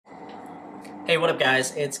Hey, what up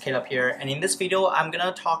guys, it's Caleb here, and in this video I'm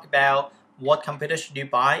gonna talk about what computer should you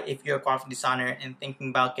buy if you're a graphic designer and thinking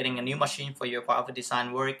about getting a new machine for your graphic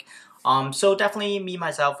design work. So definitely me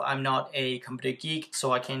myself, I'm not a computer geek,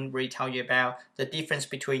 so I can't really tell you about the difference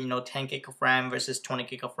between 10 gig of RAM versus 20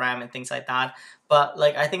 gig of RAM and things like that. But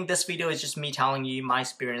like I think this video is just me telling you my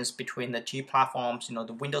experience between the two platforms,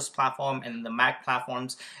 the Windows platform and the Mac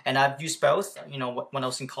platforms, and I've used both. When I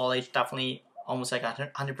was in college, definitely almost like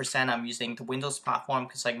 100% I'm using the Windows platform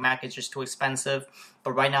because like Mac is just too expensive.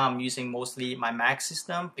 But right now I'm using mostly my Mac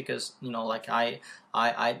system because like I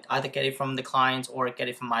either get it from the clients or get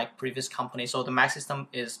it from my previous company. So the Mac system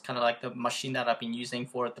is kind of like the machine that I've been using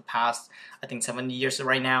for the past I think 7 years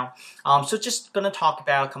right now. So just gonna talk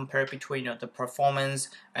about compare between the performance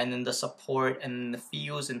and then the support and the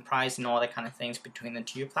feels and price and all that kind of things between the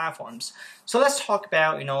two platforms. So let's talk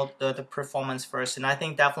about the performance first. And I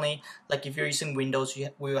think definitely like if you're using Windows, you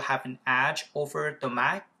will have an edge over the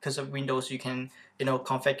Mac because of Windows. You can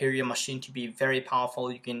configure your machine to be very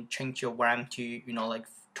powerful. You can change your RAM to like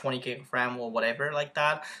 20 gig of RAM or whatever like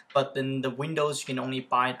that. But then the Windows you can only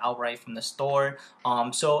buy it outright from the store.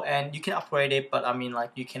 And you can upgrade it, but I mean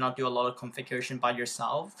like you cannot do a lot of configuration by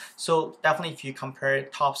yourself. So definitely if you compare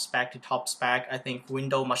top spec to top spec, I think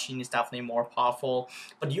Windows machine is definitely more powerful.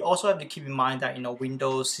 But you also have to keep in mind that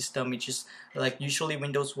Windows system is just like usually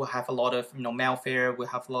Windows will have a lot of malware, will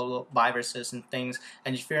have a lot of viruses and things.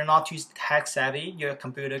 And if you're not too tech savvy, your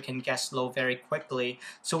computer can get slow very quickly.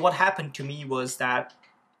 So what happened to me was that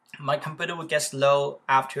my computer would get slow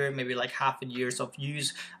after maybe like half a years of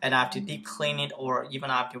use, and I have to deep clean it, or even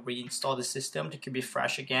I have to reinstall the system to keep it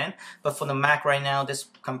fresh again. But for the Mac right now, this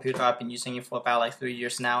computer I've been using it for about like 3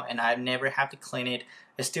 years now, and I've never had to clean it.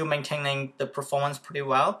 It's still maintaining the performance pretty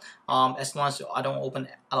well. As long as I don't open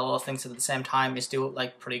a lot of things at the same time, it's still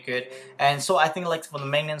like pretty good. And so I think like for the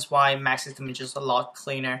maintenance wise, Mac system is just a lot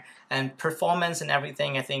cleaner, and performance and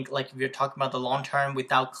everything. I think like if you're talking about the long term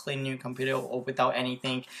without cleaning your computer or without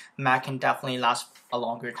anything, Mac can definitely last a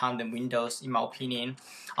longer time than Windows in my opinion.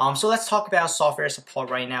 So let's talk about software support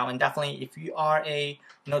right now. And definitely if you are a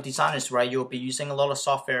designers, right, you'll be using a lot of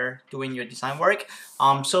software doing your design work.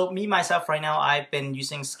 So me myself right now, I've been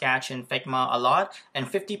using Sketch and Figma a lot, and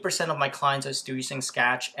 50% of my clients are still using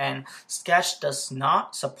Sketch, and Sketch does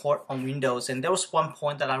not support on Windows. And there was one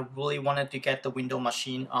point that I really wanted to get the Windows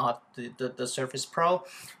machine, the Surface Pro,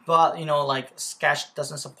 but like Sketch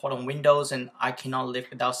doesn't support on Windows, and I cannot live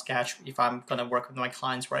without Sketch if I'm gonna work with my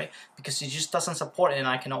clients, right? Because it just doesn't support it and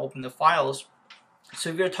I cannot open the files. So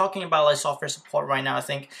if you're talking about like software support right now, I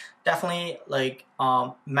think definitely like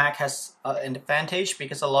Mac has an advantage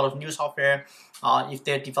because a lot of new software, if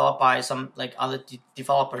they're developed by some like other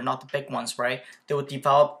developer, not the big ones, right? They will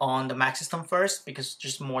develop on the Mac system first because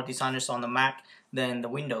just more designers on the Mac than the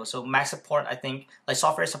Windows. So Mac support, I think, like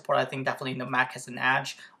software support, I think definitely the Mac has an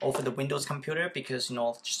edge over the Windows computer because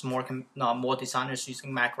just more designers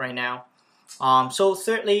using Mac right now. So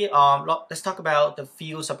thirdly, let's talk about the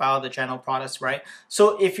feels about the general products, right?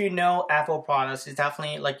 So if Apple products, it's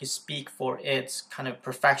definitely like you speak for its kind of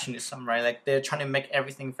perfectionism, right? Like they're trying to make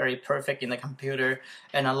everything very perfect in the computer,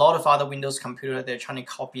 and a lot of other Windows computer, they're trying to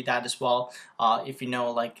copy that as well. If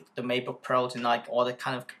like the MacBook Pros and like all the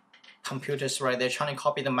kind of computers, right? They're trying to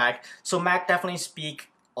copy the Mac. So Mac definitely speak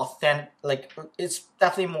authentic, like it's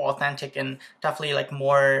definitely more authentic and definitely like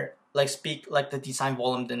more like speak like the design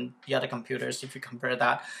volume than the other computers if you compare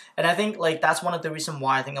that. And I think like that's one of the reasons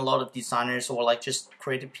why I think a lot of designers or like just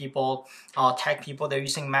creative people, tech people, they're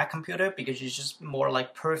using Mac computer because it's just more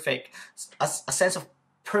like perfect, a sense of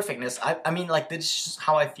perfectness. I mean like this is just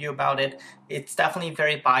how I feel about it. It's definitely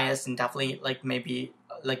very biased and definitely like maybe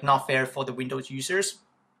like not fair for the Windows users.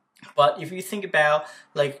 But if you think about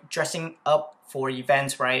like dressing up for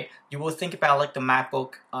events, right, you will think about like the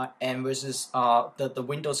MacBook and versus the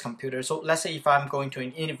Windows computer. So let's say if I'm going to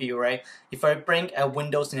an interview, right, if I bring a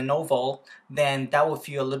Windows Lenovo, then that will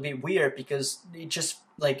feel a little bit weird because it just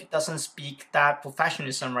like doesn't speak that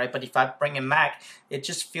professionalism, right? But if I bring a Mac, it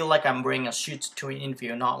just feel like I'm wearing a suit to an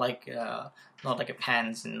interview, not like a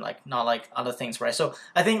pants and like not like other things, right? So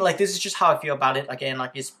I think like this is just how I feel about it. Again,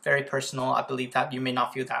 like it's very personal. I believe that you may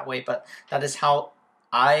not feel that way, but that is how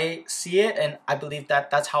I see it, and I believe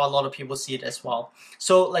that that's how a lot of people see it as well.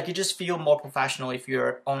 So like you just feel more professional if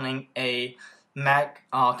you're owning a Mac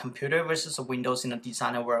computer versus a Windows in the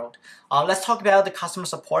designer world. Let's talk about the customer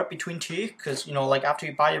support between two, because like after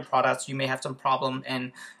you buy your products, you may have some problem,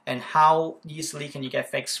 and how easily can you get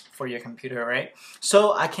fixed for your computer, right?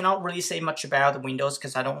 So I cannot really say much about the Windows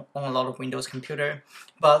because I don't own a lot of Windows computer,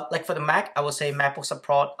 but like for the Mac, I would say MacBook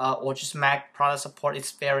support or just Mac product support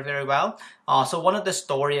is very well. So one of the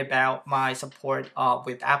story about my support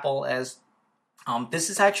with Apple is this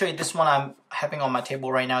is actually, this one I'm having on my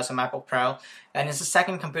table right now is a MacBook Pro, and it's the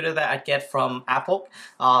second computer that I get from Apple.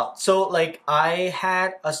 So like I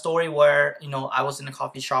had a story where I was in a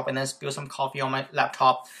coffee shop and then spilled some coffee on my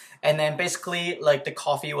laptop, and then basically like the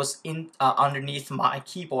coffee was in underneath my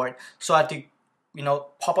keyboard, so I had to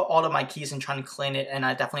pop up all of my keys and trying to clean it, and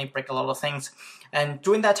I definitely break a lot of things. And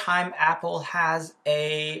during that time, Apple has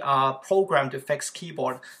a program to fix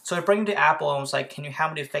keyboard, so I bring it to Apple and was like, can you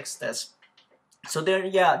help me to fix this? So there,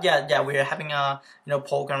 we're having a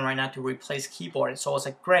program right now to replace keyboard. So I was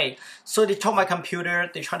like, great. So they took my computer,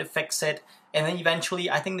 they tried to fix it, and then eventually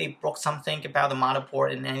I think they broke something about the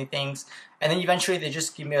motherboard and anything, and then eventually they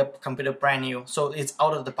just give me a computer brand new. So it's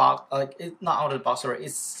out of the box, like it's not out of the box, sorry,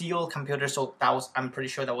 it's sealed computer. So that was, I'm pretty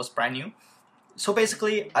sure that was brand new. So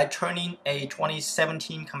basically, I turned in a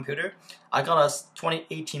 2017 computer. I got a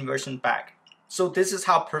 2018 version back. So this is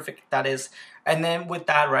how perfect that is. And then with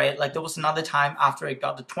that, right, like there was another time after I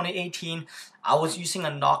got the 2018, I was using a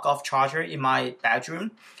knockoff charger in my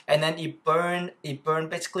bedroom, and then it burned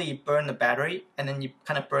the battery, and then you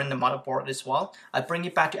kind of burn the motherboard as well. I bring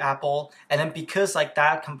it back to Apple, and then because like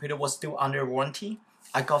that computer was still under warranty,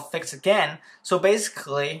 I got fixed again. So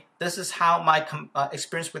basically, this is how my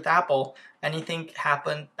experience with Apple. Anything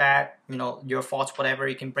happened bad, your faults, whatever,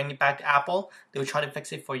 you can bring it back to Apple. They will try to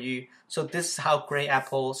fix it for you. So this is how great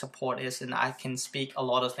Apple support is, and I can speak a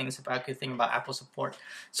lot of things about good thing about Apple support.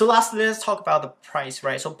 So lastly, let's talk about the price,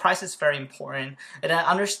 right? So price is very important, and I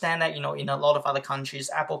understand that in a lot of other countries,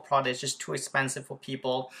 Apple product is just too expensive for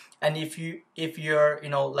people. And if you're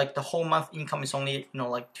like the whole month income is only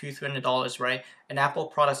like $200-300, right? An Apple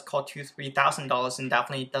product cost $2,000-3,000, and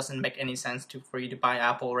definitely doesn't make any sense for you to buy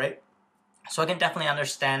Apple, right? So I can definitely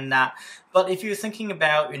understand that. But if you're thinking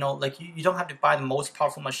about, like you don't have to buy the most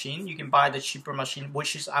powerful machine, you can buy the cheaper machine,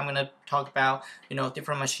 which is, I'm going to talk about,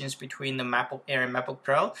 different machines between the MacBook Air and MacBook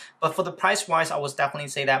Pro. But for the price wise, I would definitely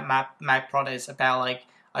say that Mac product is about like,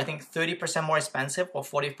 I think 30% more expensive or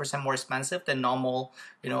 40% more expensive than normal,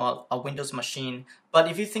 a Windows machine. But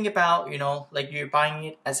if you think about, like you're buying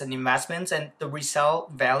it as an investment, and the resale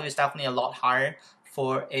value is definitely a lot higher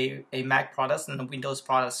for a Mac product than a Windows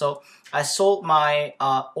product. So I sold my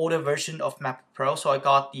older version of MacBook Pro. So I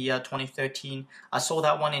got the 2013. I sold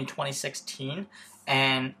that one in 2016,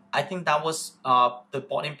 and I think that was the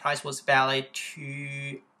bought-in price was about like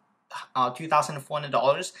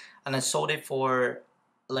 $2,400, and I sold it for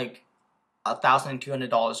like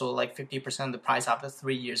 $1,200, so like 50% of the price after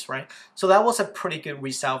 3 years, right? So that was a pretty good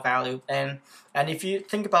resale value, and if you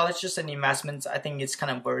think about it, just an investment, I think it's kind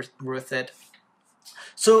of worth it.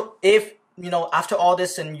 So if after all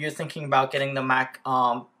this and you're thinking about getting the Mac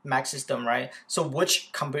system, right? So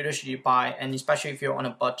which computer should you buy, and especially if you're on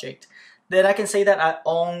a budget? Then I can say that I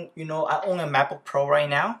own a MacBook Pro right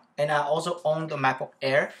now, and I also own the MacBook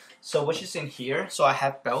Air, so which is in here. So I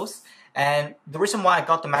have both. And the reason why I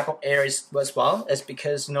got the MacBook Air as well is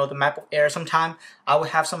because the MacBook Air, sometimes I would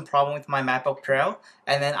have some problem with my MacBook Pro,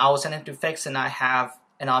 and then I will send it to fix, and I have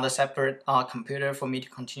another separate computer for me to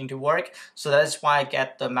continue to work. So that's why I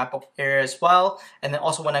get the MacBook Air as well. And then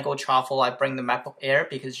also when I go travel, I bring the MacBook Air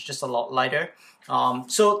because it's just a lot lighter.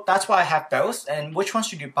 So that's why I have both. And which one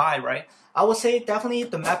should you buy, right? I would say definitely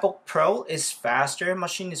the MacBook Pro is faster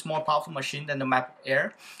machine, is more powerful machine than the MacBook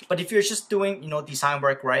Air. But if you're just doing design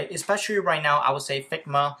work, right? Especially right now, I would say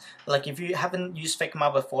Figma. Like if you haven't used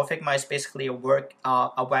Figma before, Figma is basically a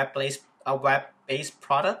web-based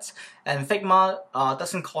product, and Figma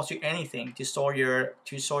doesn't cost you anything to store your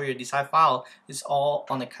design file. It's all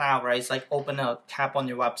on the cloud, right? It's like open a tab on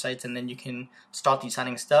your website and then you can start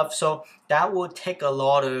designing stuff. So that would take a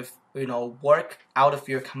lot of work out of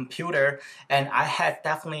your computer, and I had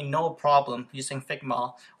definitely no problem using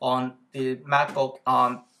Figma on the MacBook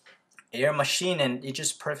Air machine, and it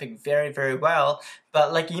just perfect very well.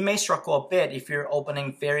 But like you may struggle a bit if you're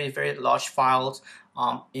opening very large files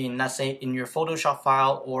in, let's say, in your Photoshop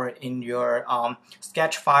file or in your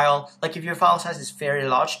sketch file. Like if your file size is very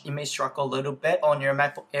large, you may struggle a little bit on your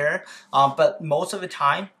MacBook Air, but most of the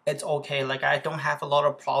time it's okay. Like I don't have a lot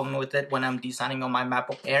of problem with it when I'm designing on my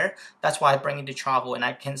MacBook Air. That's why I bring it to travel, and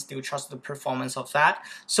I can still trust the performance of that.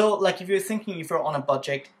 So like if you're on a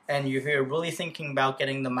budget and you're really thinking about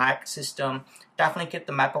getting the Mac system, definitely get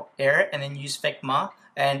the MacBook Air and then use Figma,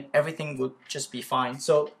 and everything would just be fine.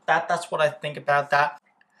 So that's what I think about that.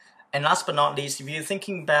 And last but not least, if you're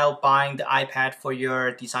thinking about buying the iPad for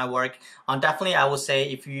your design work, definitely I would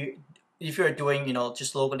say if you're doing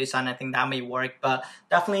just logo design, I think that may work. But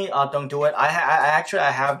definitely don't do it. I actually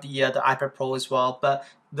I have the iPad Pro as well, but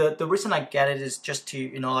the reason I get it is just to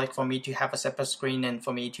like for me to have a separate screen and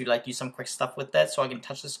for me to like do some quick stuff with that so I can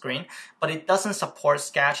touch the screen. But it doesn't support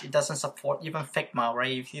Sketch, it doesn't support even Figma,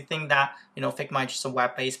 right? If you think that Figma is just a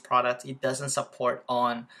web-based product, it doesn't support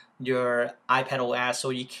on your iPad OS,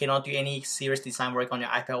 so you cannot do any serious design work on your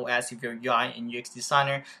iPad OS if you're UI and UX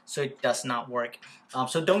designer, so it does not work.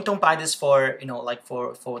 So don't buy this for like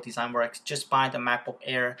for design work. Just buy the MacBook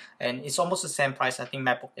Air, and it's almost the same price. I think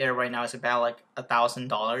MacBook Air right now is about like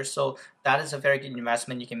 $1,000, so that is a very good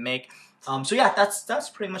investment you can make. So yeah, that's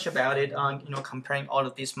pretty much about it on comparing all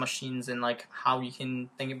of these machines and like how you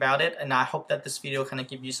can think about it. And I hope that this video kind of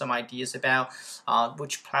give you some ideas about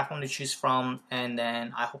which platform to choose from, and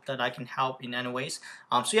then I hope that I can help in any ways.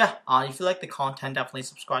 So yeah, if you like the content, definitely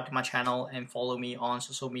subscribe to my channel and follow me on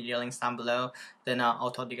social media links down below. Then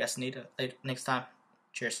I'll talk to you guys later next time.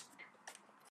 Cheers.